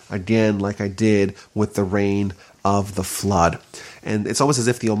world again like I did with the rain of the flood. And it's almost as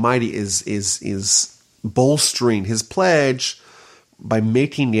if the Almighty is bolstering his pledge by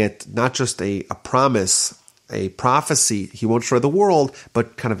making it not just a promise, a prophecy, he won't destroy the world,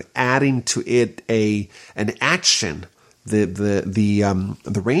 but kind of adding to it an action,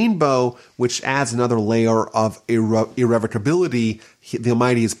 the rainbow, which adds another layer of irrevocability. The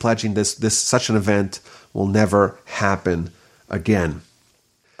Almighty is pledging this such an event will never happen again.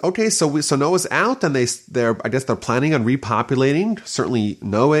 Okay, so Noah's out, and they're planning on repopulating. Certainly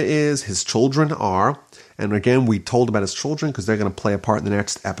Noah is, his children are. And again, we told about his children because they're going to play a part in the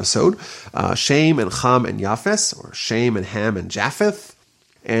next episode. Shem and Ham and Japheth, or Shem and Ham and Japheth.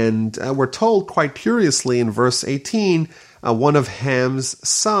 And we're told quite curiously in verse 18, one of Ham's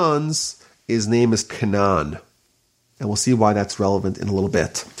sons, his name is Canaan. And we'll see why that's relevant in a little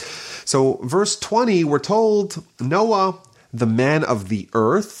bit. So verse 20, we're told Noah, the man of the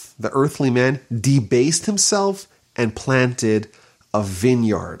earth, the earthly man, debased himself and planted a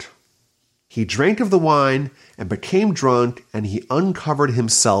vineyard. He drank of the wine and became drunk, and he uncovered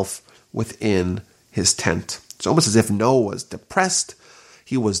himself within his tent. It's almost as if Noah was depressed,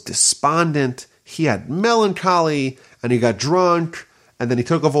 he was despondent, he had melancholy, and he got drunk, and then he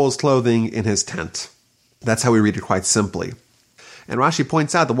took off all his clothing in his tent. That's how we read it quite simply. And Rashi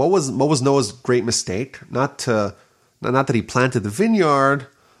points out that what was Noah's great mistake? Not that he planted the vineyard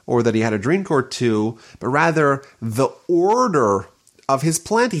or that he had a drink or two, but rather the order of his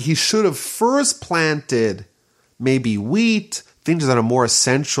planting. He should have first planted maybe wheat, things that are more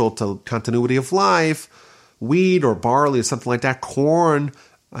essential to continuity of life, wheat or barley or something like that, corn.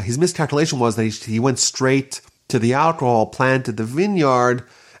 His miscalculation was that he went straight to the alcohol, planted the vineyard,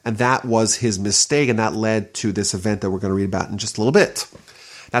 and that was his mistake, and that led to this event that we're going to read about in just a little bit.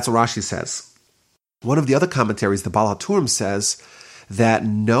 That's what Rashi says. One of the other commentaries, the Baal HaTurim, says that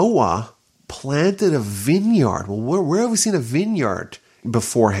Noah planted a vineyard. Well, where have we seen a vineyard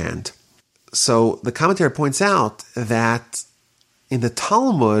beforehand? So the commentary points out that in the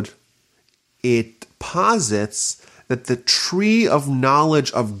Talmud, it posits that the tree of knowledge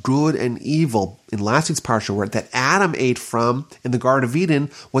of good and evil in last week's parsha, where that Adam ate from in the Garden of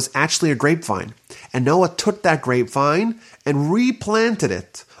Eden, was actually a grapevine. And Noah took that grapevine and replanted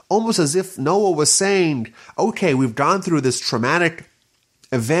it, almost as if Noah was saying, okay, we've gone through this traumatic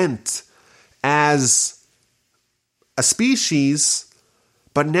event as a species,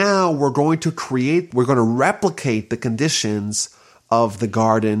 but now we're going to replicate the conditions of the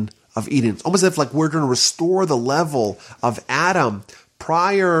Garden of Eden. It's almost as if like we're going to restore the level of Adam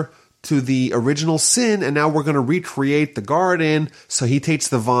prior to the original sin, and now we're going to recreate the garden. So he takes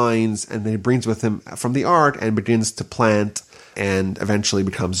the vines and then he brings with him from the ark and begins to plant and eventually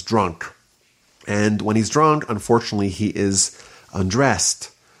becomes drunk. And when he's drunk, unfortunately, he is undressed.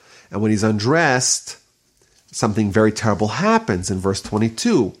 And when he's undressed, something very terrible happens in verse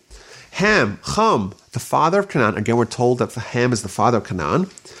 22. Ham, the father of Canaan, again we're told that Ham is the father of Canaan,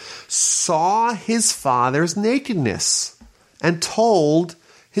 saw his father's nakedness and told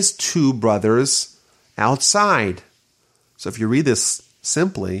his two brothers outside. So if you read this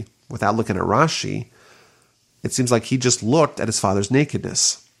simply, without looking at Rashi, it seems like he just looked at his father's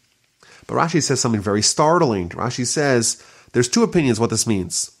nakedness. But Rashi says something very startling. Rashi says there's two opinions what this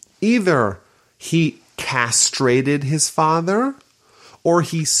means. Either he castrated his father, or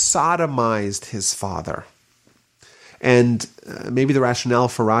he sodomized his father. And maybe the rationale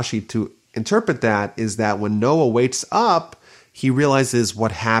for Rashi to interpret that is that when Noah wakes up, he realizes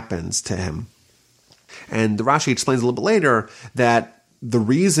what happens to him. And the Rashi explains a little bit later that the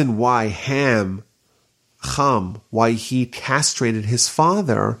reason why why he castrated his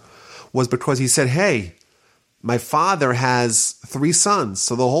father was because he said, hey, my father has 3 sons,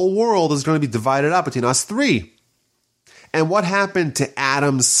 so the whole world is going to be divided up between us 3. And what happened to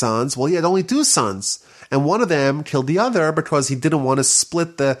Adam's sons? Well, he had only 2 sons. And one of them killed the other because he didn't want to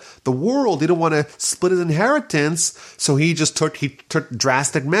split the world. He didn't want to split his inheritance. So he took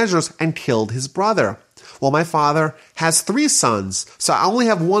drastic measures and killed his brother. Well, my father has 3 sons. So I only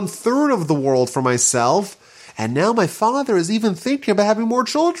have 1/3 of the world for myself. And now my father is even thinking about having more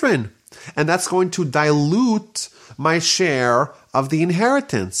children. And that's going to dilute my share of the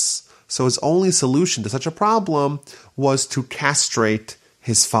inheritance. So his only solution to such a problem was to castrate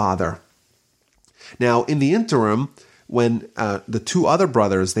his father. Now, in the interim, when the 2 other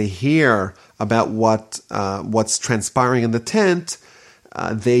brothers, they hear about what's transpiring in the tent,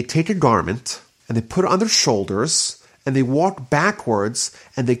 they take a garment and they put it on their shoulders and they walk backwards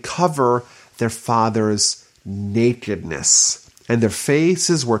and they cover their father's nakedness. And their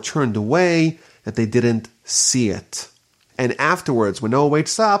faces were turned away that they didn't see it. And afterwards, when Noah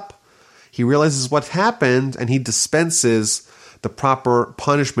wakes up, he realizes what happened and he dispenses the proper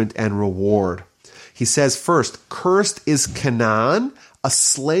punishment and reward. He says first, cursed is Canaan, a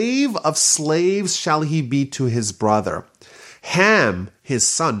slave of slaves shall he be to his brother. Ham, his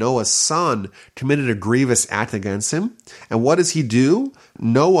son, Noah's son, committed a grievous act against him. And what does he do?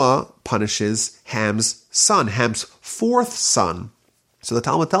 Noah punishes Ham's son, Ham's 4th son. So the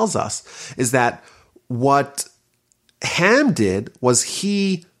Talmud tells us is that what Ham did was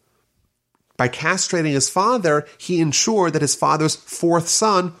by castrating his father, he ensured that his father's 4th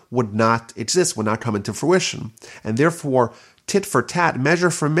son would not exist, would not come into fruition. And therefore, tit for tat,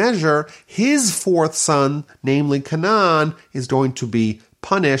 measure for measure, his 4th son, namely Canaan, is going to be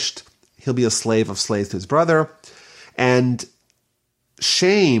punished. He'll be a slave of slaves to his brother. And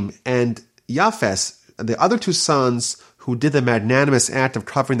Shem and Japheth, the other 2 sons who did the magnanimous act of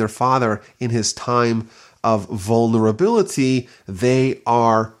covering their father in his time of vulnerability, they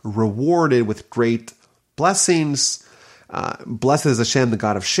are rewarded with great blessings. Blessed is Hashem, the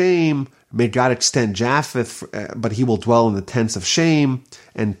God of Shem. May God extend Japheth, but he will dwell in the tents of Shem.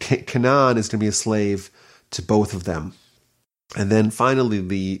 And Canaan is going to be a slave to both of them. And then finally,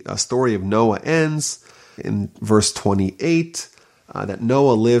 the story of Noah ends in verse 28, that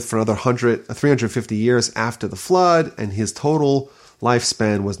Noah lived for another 350 years after the flood, and his total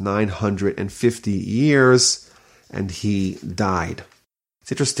lifespan was 950 years, and he died.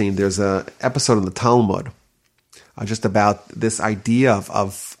 It's interesting. There's an episode in the Talmud just about this idea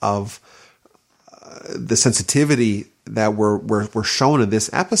of the sensitivity that we're shown in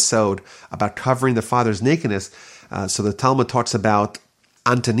this episode about covering the father's nakedness. So the Talmud talks about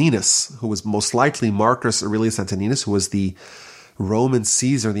Antoninus, who was most likely Marcus Aurelius Antoninus, who was the Roman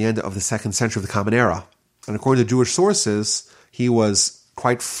Caesar at the end of the 2nd century of the Common Era. And according to Jewish sources, he was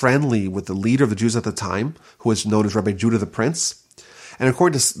quite friendly with the leader of the Jews at the time, who was known as Rabbi Judah the Prince. And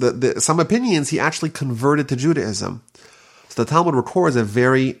according to some opinions, he actually converted to Judaism. So the Talmud records a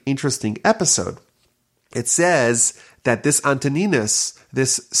very interesting episode. It says that this Antoninus,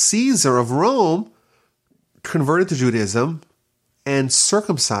 this Caesar of Rome, converted to Judaism and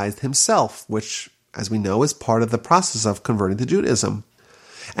circumcised himself, which, as we know, is part of the process of converting to Judaism.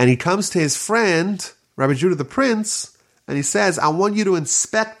 And he comes to his friend, Rabbi Judah the Prince, and he says, I want you to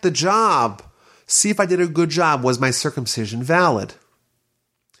inspect the job. See if I did a good job. Was my circumcision valid?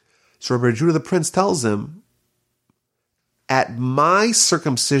 So Rabbi Judah the Prince tells him, at my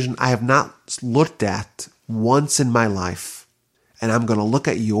circumcision I have not looked at once in my life, and I'm going to look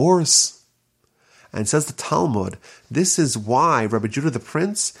at yours. And says the Talmud, this is why Rabbi Judah the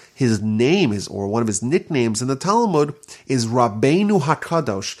Prince, his name is, or one of his nicknames in the Talmud, is Rabbeinu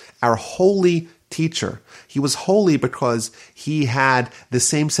HaKadosh, our holy teacher. He was holy because he had the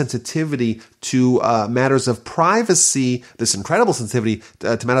same sensitivity to matters of privacy, this incredible sensitivity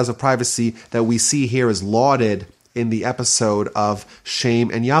to matters of privacy that we see here is lauded in the episode of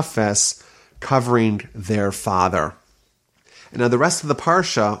Shem and Yafes covering their father. And now the rest of the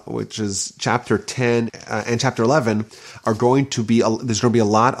Parsha, which is chapter 10 and chapter 11, are going to be, there's going to be a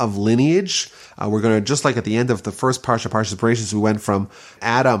lot of lineage. We're going to, just like at the end of the first Parsha, Parsha's Bereshis, we went from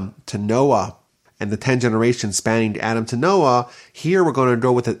Adam to Noah and the 10 generations spanning Adam to Noah. Here we're going to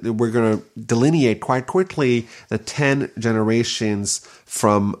go with it, we're going to delineate quite quickly the 10 generations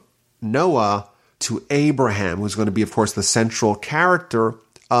from Noah to Abraham, who's going to be, of course, the central character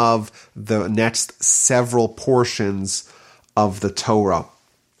of the next several portions of the Torah.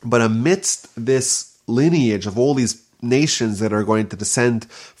 But amidst this lineage of all these nations that are going to descend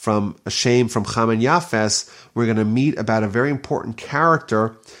from Shem, from Ham and Yafes, we're going to meet about a very important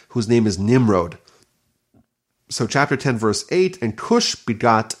character whose name is Nimrod. So chapter 10, verse 8, and Cush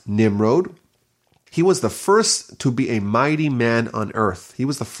begot Nimrod. He was the first to be a mighty man on earth. He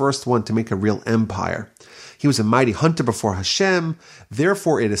was the first one to make a real empire. He was a mighty hunter before Hashem.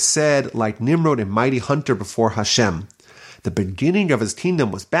 Therefore it is said, like Nimrod, a mighty hunter before Hashem. The beginning of his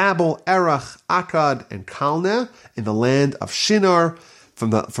kingdom was Babel, Erech, Akkad, and Calneh in the land of Shinar.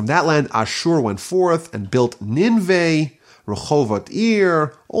 From that land, Ashur went forth and built Nineveh, Rehovot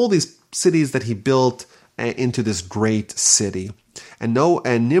Ir, all these cities that he built into this great city. And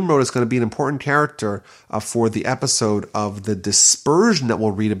Nimrod is going to be an important character for the episode of the dispersion that we'll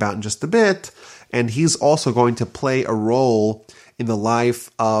read about in just a bit. And he's also going to play a role in the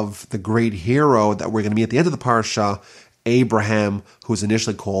life of the great hero that we're going to meet at the end of the Parsha, Abraham, who's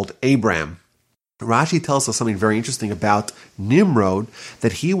initially called Abram. Rashi tells us something very interesting about Nimrod,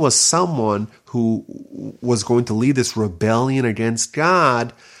 that he was someone who was going to lead this rebellion against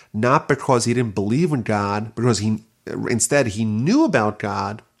God, not because he didn't believe in God, because instead he knew about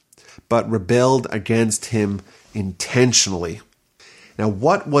God, but rebelled against him intentionally. Now,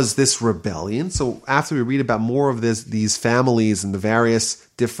 what was this rebellion? So after we read about more of these families and the various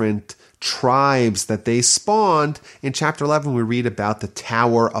different tribes that they spawned, in chapter 11 we read about the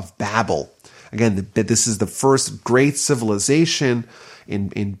Tower of Babel. Again, this is the first great civilization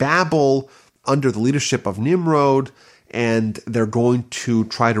in Babel under the leadership of Nimrod, and they're going to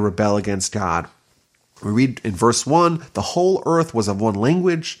try to rebel against God. We read in verse 1, the whole earth was of one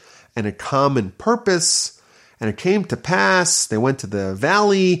language and a common purpose. And it came to pass, they went to the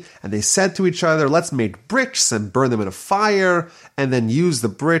valley, and they said to each other, let's make bricks and burn them in a fire, and then use the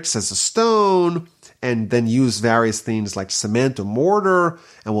bricks as a stone, and then use various things like cement or mortar,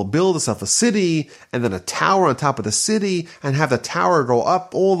 and we'll build ourselves a city, and then a tower on top of the city, and have the tower go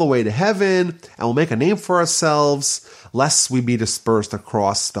up all the way to heaven, and we'll make a name for ourselves, lest we be dispersed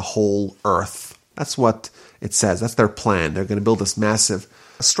across the whole earth. That's what it says. That's their plan. They're going to build this massive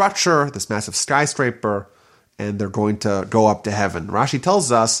structure, this massive skyscraper, and they're going to go up to heaven. Rashi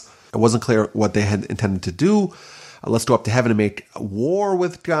tells us it wasn't clear what they had intended to do. Let's go up to heaven and make war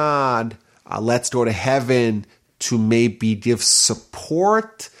with God. Let's go to heaven to maybe give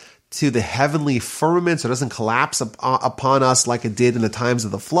support to the heavenly firmament so it doesn't collapse upon us like it did in the times of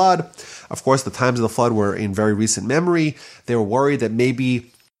the flood. Of course, the times of the flood were in very recent memory. They were worried that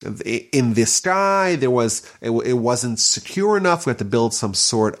maybe in the sky it wasn't secure enough. We had to build some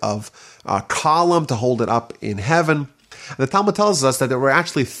sort of column to hold it up in heaven. The Talmud tells us that there were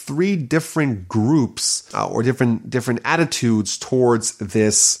actually three different groups or different attitudes toward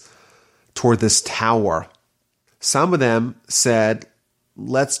this tower. Some of them said,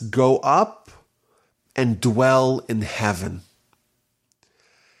 let's go up and dwell in heaven.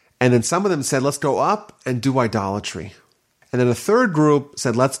 And then some of them said, let's go up and do idolatry. And then a third group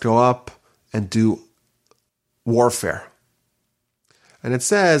said, let's go up and do warfare. And it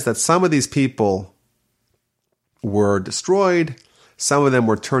says that some of these people were destroyed. Some of them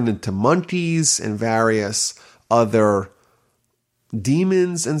were turned into monkeys and various other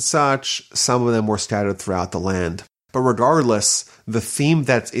demons and such. Some of them were scattered throughout the land. But regardless, the theme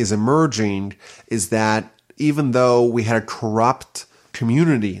that is emerging is that even though we had a corrupt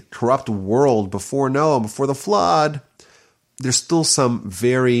community, corrupt world before Noah, before the flood, there's still some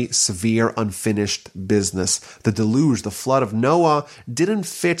very severe unfinished business. The deluge, the flood of Noah, didn't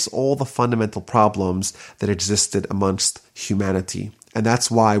fix all the fundamental problems that existed amongst humanity. And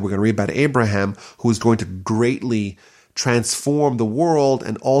that's why we're going to read about Abraham, who is going to greatly transform the world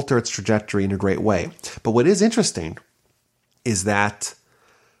and alter its trajectory in a great way. But what is interesting is that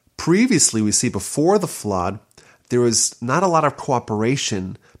previously, we see before the flood, there was not a lot of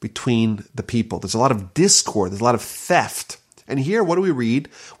cooperation between the people. There's a lot of discord. There's a lot of theft. And here, what do we read?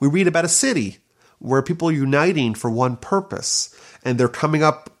 We read about a city where people are uniting for one purpose. And they're coming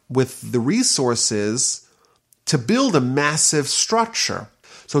up with the resources to build a massive structure.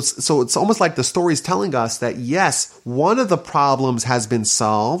 So it's almost like the story is telling us that, yes, one of the problems has been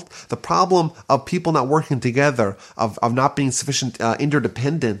solved. The problem of people not working together, of not being sufficient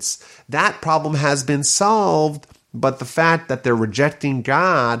interdependence, that problem has been solved. But the fact that they're rejecting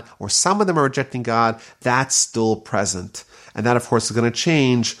God, or some of them are rejecting God, that's still present. And that, of course, is going to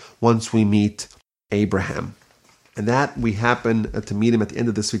change once we meet Abraham. And that we happen to meet him at the end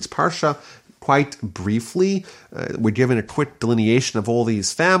of this week's Parsha. Quite briefly, we're given a quick delineation of all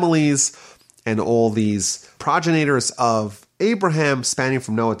these families and all these progenitors of Abraham, spanning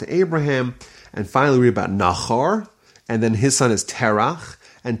from Noah to Abraham. And finally, we read about Nahor, and then his son is Terach.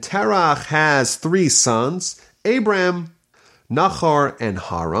 And Terach has 3 sons, Abram, Nahor, and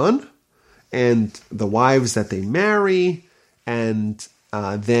Haran, and the wives that they marry. And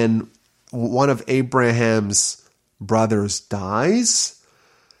then one of Abraham's brothers dies.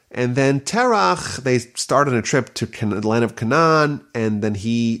 And then Terach, they start on a trip to the land of Canaan, and then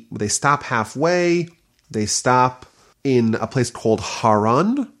they stop halfway. They stop in a place called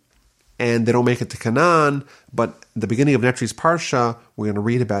Haran, and they don't make it to Canaan. But at the beginning of next week's Parsha, we're going to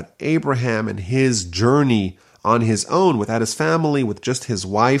read about Abraham and his journey on his own, without his family, with just his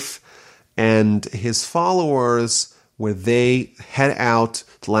wife and his followers, where they head out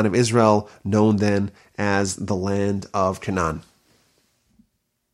to the land of Israel, known then as the land of Canaan.